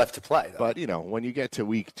 5 weeks left to play. Though. but you know, when you get to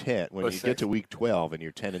week 10, when Or you 6. get to week 12, and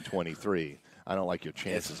you're 10-23, I don't like your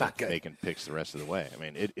chances not of good. making picks the rest of the way. I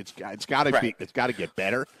mean, it's got to Right. it's got to get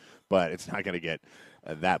better, but it's not going to get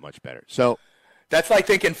that much better. So. That's like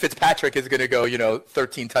thinking Fitzpatrick is going to go,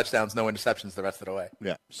 13 touchdowns, no interceptions the rest of the way.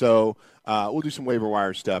 Yeah. So we'll do some waiver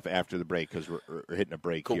wire stuff after the break because we're hitting a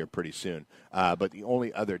break here pretty soon. But the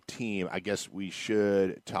only other team I guess we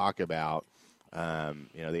should talk about,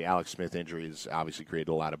 the Alex Smith injuries obviously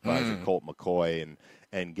created a lot of buzz. And Colt McCoy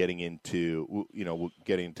and getting into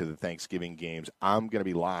the Thanksgiving games. I'm going to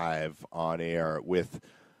be live on air with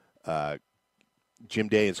Jim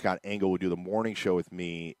Day and Scott Engel will do the morning show with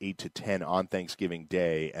me 8 to 10 on Thanksgiving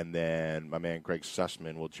Day, and then my man Greg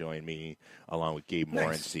Sussman will join me along with Gabe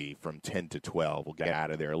Morency from 10 to 12. We'll get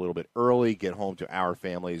out of there a little bit early, get home to our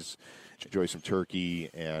families, enjoy some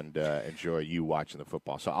turkey, and enjoy you watching the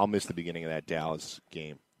football. So I'll miss the beginning of that Dallas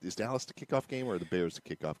game. Is Dallas the kickoff game or are the Bears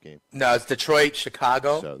the kickoff game? No, it's Detroit,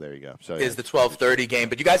 Chicago. So there you go. So Is the 12:30 game.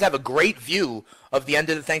 But you guys have a great view of the end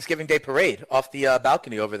of the Thanksgiving Day parade off the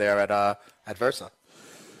balcony over there at Versa.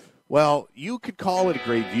 Well, you could call it a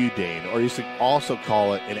great view, Dane, or you could also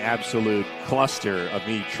call it an absolute cluster of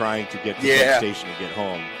me trying to get to the station and get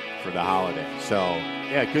home for the holiday. So,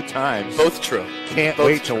 yeah, good times. Both true. Can't Both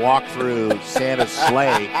wait to walk through Santa's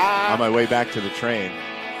sleigh on my way back to the train.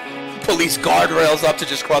 Police guardrails up to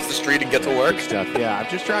just cross the street and get to work. Good stuff. Yeah, I'm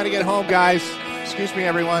just trying to get home, guys. Excuse me,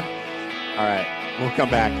 everyone. All right, we'll come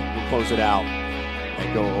back. We'll close it out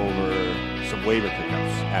and go over some waiver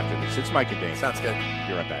pickups after this. It's Mike and Dane. Sounds good.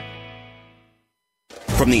 Be right back.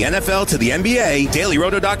 From the NFL to the NBA,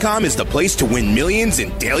 DailyRoto.com is the place to win millions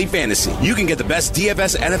in daily fantasy. You can get the best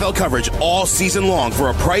DFS NFL coverage all season long for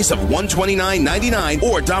a price of $129.99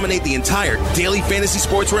 or dominate the entire daily fantasy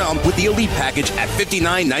sports realm with the Elite Package at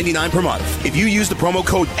 $59.99 per month. If you use the promo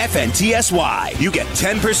code FNTSY, you get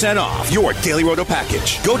 10% off your Daily Roto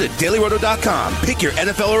package. Go to DailyRoto.com, pick your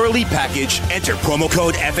NFL or Elite Package, enter promo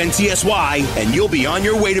code FNTSY, and you'll be on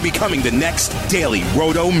your way to becoming the next Daily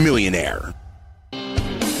Roto millionaire.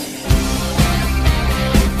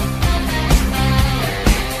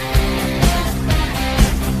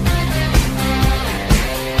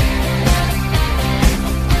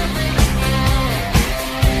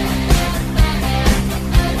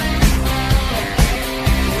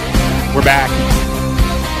 We're back.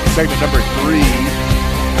 Segment number 3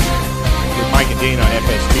 with Mike and Dane on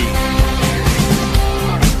FST.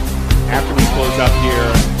 After we close up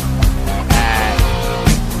here at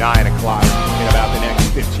 9 o'clock in about the next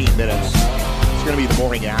 15 minutes, it's going to be the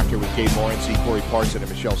morning after with Gabe Morency, Corey Parson,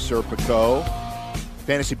 and Michelle Serpico.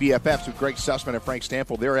 Fantasy BFFs with Greg Sussman and Frank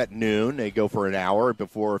Stanfield. They're at noon. They go for an hour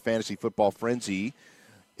before Fantasy Football Frenzy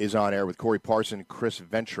is on air with Corey Parson, Chris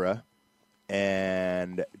Ventura,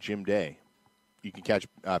 and Jim Day. You can catch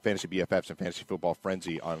Fantasy BFFs and Fantasy Football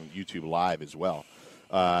Frenzy on YouTube Live as well.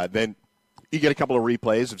 Then you get a couple of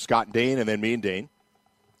replays of Scott and Dane and then me and Dane.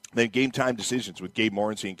 Then Game Time Decisions with Gabe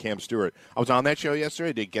Morency and Cam Stewart. I was on that show yesterday.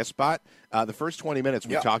 I did guest spot. The first 20 minutes,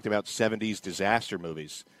 we talked about 70s disaster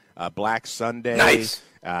movies. Black Sunday, Nice.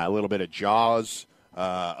 A little bit of Jaws,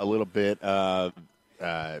 a little bit of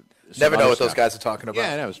Never know what those guys are talking about.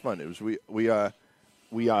 Yeah, that was fun. It was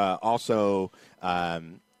we also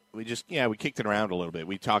we kicked it around a little bit.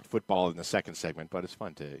 We talked football in the second segment, but it's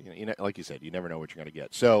fun to like you said, you never know what you're going to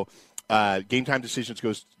get. So Game Time Decisions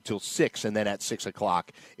goes till 6, and then at 6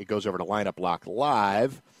 o'clock it goes over to Lineup Lock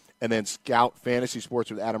Live, and then Scout Fantasy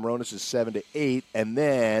Sports with Adam Ronis is 7 to 8, and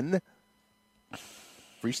then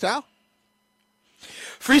Freestyle.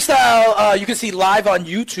 Freestyle, you can see live on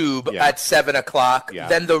YouTube at 7 o'clock. Yeah.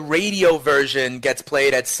 Then the radio version gets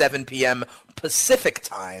played at 7 p.m. Pacific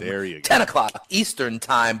time. There you go. 10 o'clock Eastern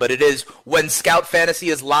time. But it is when Scout Fantasy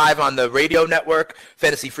is live on the radio network,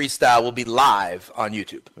 Fantasy Freestyle will be live on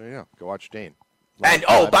YouTube. There you go. Go watch Dane. And,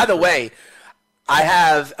 by the way, I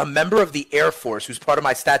have a member of the Air Force who's part of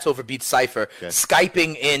my Stats Over Beats cipher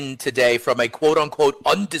Skyping in today from a quote-unquote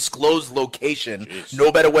undisclosed location. Jeez.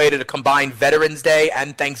 No better way to combine Veterans Day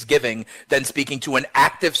and Thanksgiving than speaking to an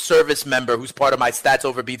active service member who's part of my Stats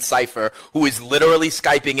Over Beats cipher who is literally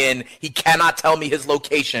Skyping in. He cannot tell me his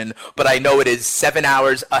location, but I know it is 7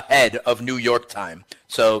 hours ahead of New York time.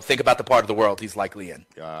 So think about the part of the world he's likely in.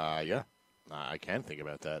 Yeah. I can think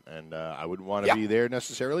about that, and I wouldn't want to be there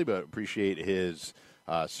necessarily, but appreciate his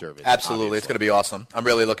service. Absolutely. Obviously. It's going to be awesome. I'm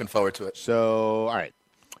really looking forward to it. So, all right.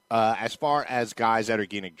 As far as guys that are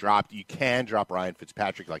getting dropped, you can drop Ryan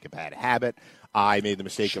Fitzpatrick like a bad habit. I made the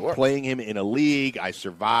mistake of playing him in a league. I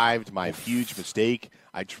survived my huge mistake.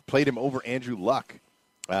 I played him over Andrew Luck.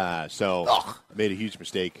 So I made a huge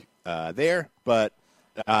mistake there, but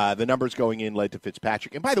the numbers going in led to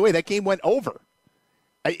Fitzpatrick. And by the way, that game went over.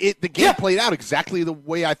 The game played out exactly the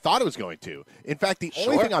way I thought it was going to. In fact, the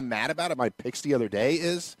only thing I'm mad about at my picks the other day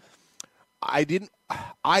is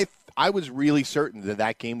I was really certain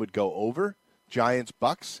that game would go over,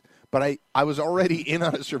 Giants-Bucks, but I was already in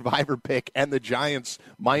on a survivor pick and the Giants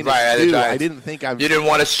 -2. I didn't think You didn't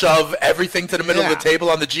want to shove everything to the middle of the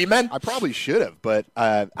table on the G-Men? I probably should have, but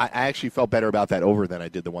I actually felt better about that over than I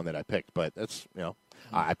did the one that I picked. But that's,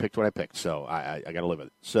 I picked what I picked, so I got to live with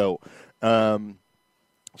it. So,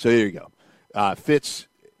 so there you go. Fitz,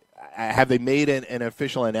 have they made an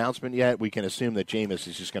official announcement yet? We can assume that Jameis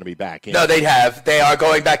is just going to be back in. No, they have. They are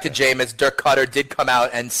going back to Jameis. Dirk Cutter did come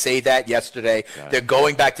out and say that yesterday. They're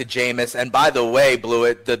going back to Jameis. And by the way,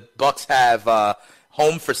 Blewett, the Bucs have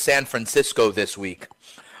home for San Francisco this week.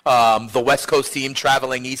 The West Coast team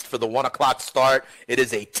traveling east for the 1 o'clock start. It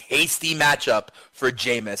is a tasty matchup for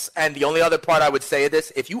Jameis. And the only other part I would say of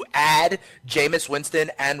this, if you add Jameis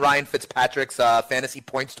Winston and Ryan Fitzpatrick's fantasy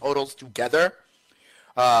points totals together,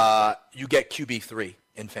 you get QB3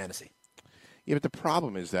 in fantasy. Yeah, but the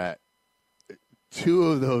problem is that 2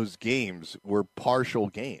 of those games were partial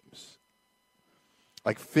games.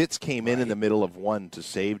 Like Fitz came in the middle of one to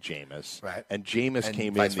save Jameis, and Jameis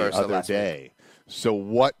came in the other day. So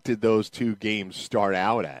what did those 2 games start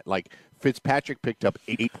out at? Like Fitzpatrick picked up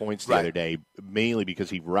 8 points the other day, mainly because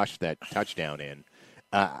he rushed that touchdown in.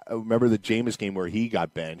 Remember the Jameis game where he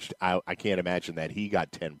got benched? I can't imagine that he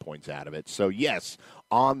got 10 points out of it. So, yes,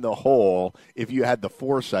 on the whole, if you had the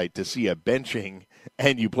foresight to see a benching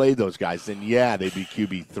and you played those guys, then, yeah, they'd be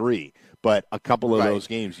QB3. But a couple of those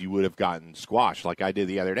games you would have gotten squashed like I did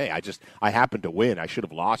the other day. I happened to win. I should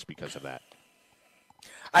have lost because of that.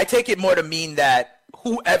 I take it more to mean that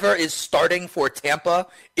whoever is starting for Tampa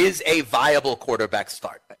is a viable quarterback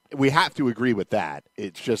start. We have to agree with that.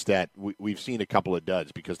 It's just that we've seen a couple of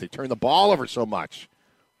duds because they turn the ball over so much.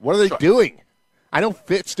 What are they doing? I know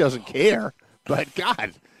Fitz doesn't care, but,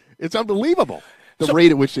 God, it's unbelievable the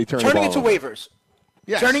rate at which they turn the ball over. Turning it to waivers.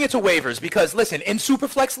 Yes. Turning it to waivers because, listen, in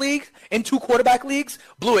Superflex leagues, in 2 quarterback leagues,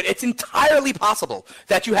 Blewett, it's entirely possible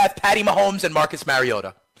that you have Patty Mahomes and Marcus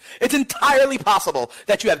Mariota. It's entirely possible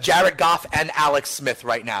that you have Jared Goff and Alex Smith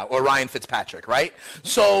right now, or Ryan Fitzpatrick, right?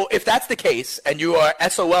 So if that's the case, and you are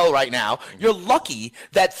SOL right now, you're lucky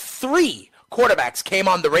that 3 quarterbacks came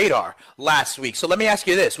on the radar last week. So let me ask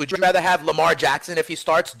you this. Would you rather have Lamar Jackson if he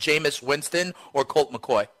starts, Jameis Winston, or Colt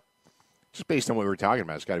McCoy? Just based on what we were talking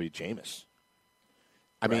about, it's got to be Jameis.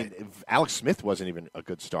 I mean, Alex Smith wasn't even a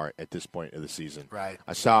good start at this point of the season. Right.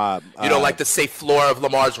 I saw. You don't like the safe floor of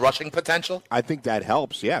Lamar's rushing potential? I think that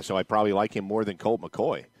helps, yeah. So I probably like him more than Colt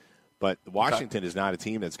McCoy. But Washington is not a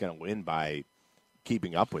team that's going to win by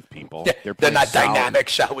keeping up with people. Yeah, they're not dynamic,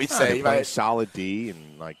 shall we say. They're playing solid D.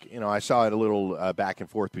 And, I saw it a little back and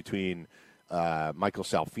forth between Michael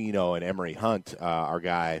Salfino and Emory Hunt, our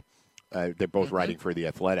guy. They're both writing for The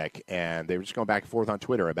Athletic, and they were just going back and forth on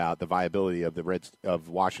Twitter about the viability of of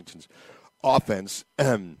Washington's offense,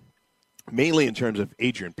 mainly in terms of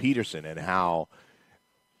Adrian Peterson and how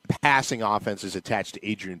passing offenses attached to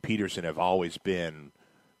Adrian Peterson have always been,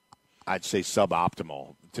 I'd say,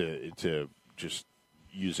 suboptimal, to just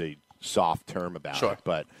use a soft term about it.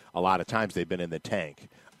 But a lot of times they've been in the tank.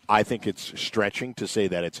 I think it's stretching to say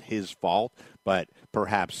that it's his fault, but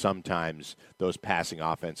perhaps sometimes those passing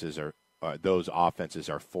offenses are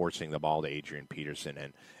forcing the ball to Adrian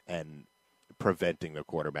Peterson and preventing the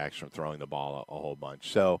quarterbacks from throwing the ball a whole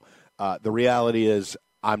bunch. So the reality is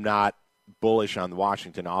I'm not bullish on the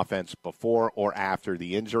Washington offense before or after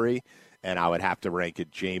the injury. and I would have to rank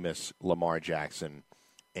it Jameis, Lamar Jackson,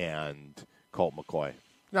 and Colt McCoy.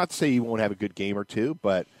 Not to say he won't have a good game or two,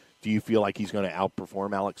 but do you feel like he's going to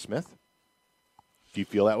outperform Alex Smith? Do you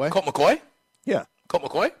feel that way? Colt McCoy? Yeah. Colt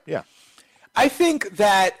McCoy? Yeah. I think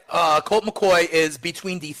that Colt McCoy is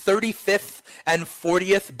between the 35th and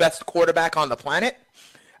 40th best quarterback on the planet.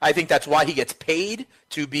 I think that's why he gets paid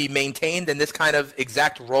to be maintained in this kind of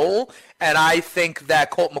exact role. And I think that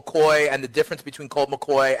Colt McCoy and the difference between Colt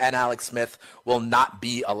McCoy and Alex Smith will not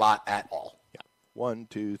be a lot at all. Yeah. 1,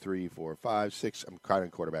 2, 3, 4, 5, 6. I'm counting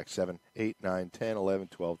quarterback. 7, 8, 9, 10, 11,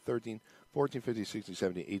 12, 13, 14, 15, 16,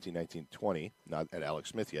 17, 18, 19, 20. Not at Alex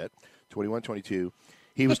Smith yet. 21, 22.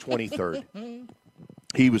 He was 23rd.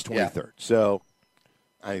 He was 23rd. Yeah. So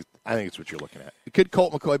I think it's what you're looking at. Could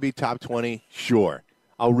Colt McCoy be top 20? Sure.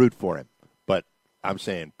 I'll root for him. But I'm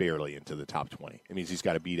saying barely into the top 20. It means he's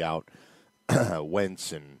got to beat out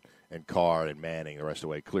Wentz and Carr and Manning the rest of the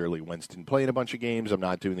way. Clearly, Wentz didn't play in a bunch of games. I'm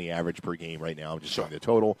not doing the average per game right now. I'm just doing the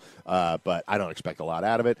total. But I don't expect a lot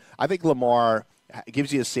out of it. I think Lamar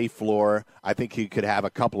gives you a safe floor. I think he could have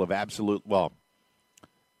a couple of absolute – well,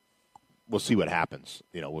 we'll see what happens.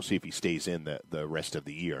 We'll see if he stays in the rest of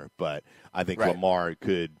the year. But I think Lamar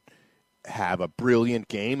could have a brilliant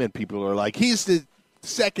game, and people are like, he's the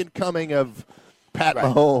second coming of Pat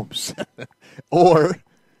Mahomes. Or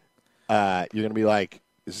you're going to be like,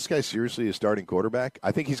 is this guy seriously a starting quarterback?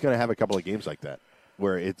 I think he's going to have a couple of games like that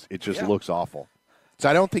where it just looks awful. So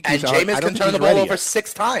I don't think he's and Jameis can turn the ball over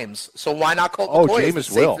 6 times. So why not Colt McCoy is the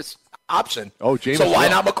safest option? Oh, Jameis So why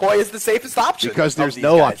not McCoy is the safest option? Because there's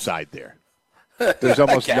no upside there. There's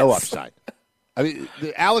almost no upside. I mean,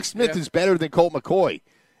 Alex Smith is better than Colt McCoy.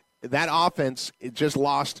 That offense, it just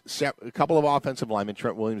lost a couple of offensive linemen.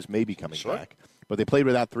 Trent Williams may be coming back, but they played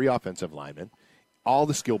without 3 offensive linemen. All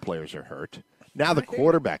the skill players are hurt. Now the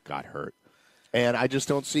quarterback got hurt, and I just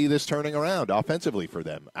don't see this turning around offensively for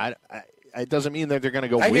them. It doesn't mean that they're going to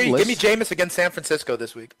go winless. Give me Jameis against San Francisco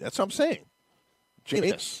this week. That's what I'm saying.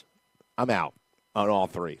 Jameis, I'm out on all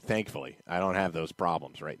 3. Thankfully, I don't have those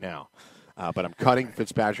problems right now. But I'm cutting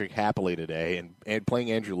Fitzpatrick happily today and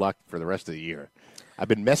playing Andrew Luck for the rest of the year. I've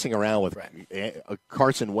been messing around with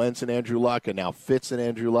Carson Wentz and Andrew Luck, and now Fitz and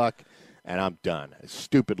Andrew Luck, and I'm done. I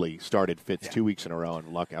stupidly started Fitz 2 weeks in a row, and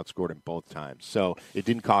Luck outscored him both times. So it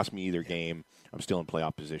didn't cost me either game. I'm still in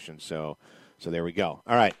playoff position, so there we go.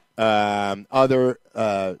 All right. Other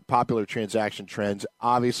popular transaction trends.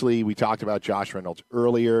 Obviously, we talked about Josh Reynolds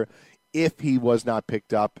earlier. If he was not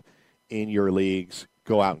picked up in your leagues,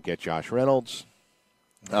 go out and get Josh Reynolds.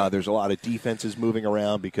 There's a lot of defenses moving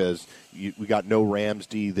around because we got no Rams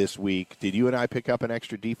D this week. Did you and I pick up an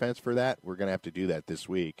extra defense for that? We're going to have to do that this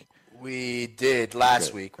week. We did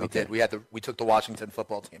last week. We did. We took the Washington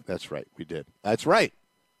football team. That's right. We did. That's right.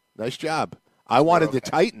 Nice job. I wanted the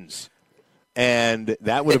Titans, and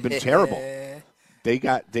that would have been terrible. They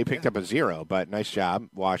picked up a 0, but nice job,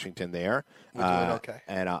 Washington there. We're doing okay.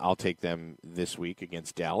 And I'll take them this week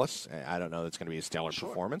against Dallas. I don't know that's going to be a stellar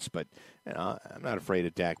performance, but I'm not afraid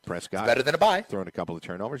of Dak Prescott. It's better than a bye. Throwing a couple of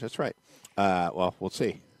turnovers. That's right. Well, we'll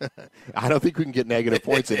see. I don't think we can get negative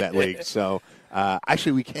points in that league. So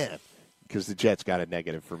actually, we can because the Jets got a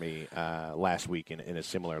negative for me last week in a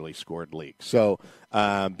similarly scored league. So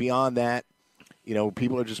beyond that,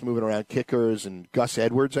 people are just moving around. Kickers and Gus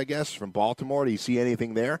Edwards, I guess, from Baltimore. Do you see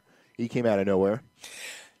anything there? He came out of nowhere.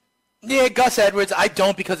 Yeah, Gus Edwards, I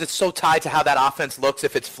don't because it's so tied to how that offense looks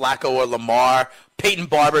if it's Flacco or Lamar. Peyton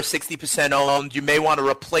Barber, 60% owned. You may want to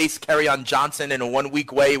replace Kerryon Johnson in a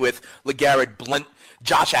 1-week way with LeGarrette Blount.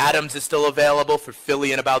 Josh Adams is still available for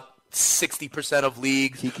Philly in about 60% of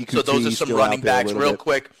leagues. So those are some running backs real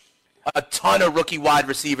quick. A ton of rookie wide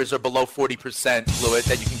receivers are below 40%, Fluid,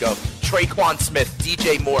 that you can go. Traquan Smith,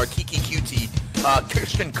 DJ Moore, Kiki Cutie,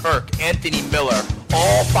 Christian Kirk, Anthony Miller,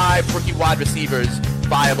 all 5 rookie wide receivers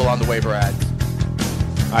viable on the waiver ads.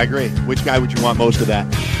 I agree. Which guy would you want most of that?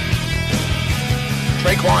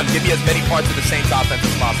 Traquan, give me as many parts of the Saints offense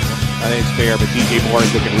as possible. I think it's fair, but DJ Moore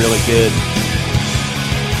is looking really good.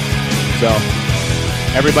 So,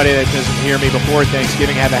 everybody that doesn't hear me before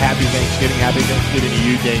Thanksgiving, have a happy Thanksgiving. Happy Thanksgiving to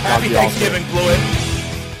you, Dane. Happy Thanksgiving, Fluid.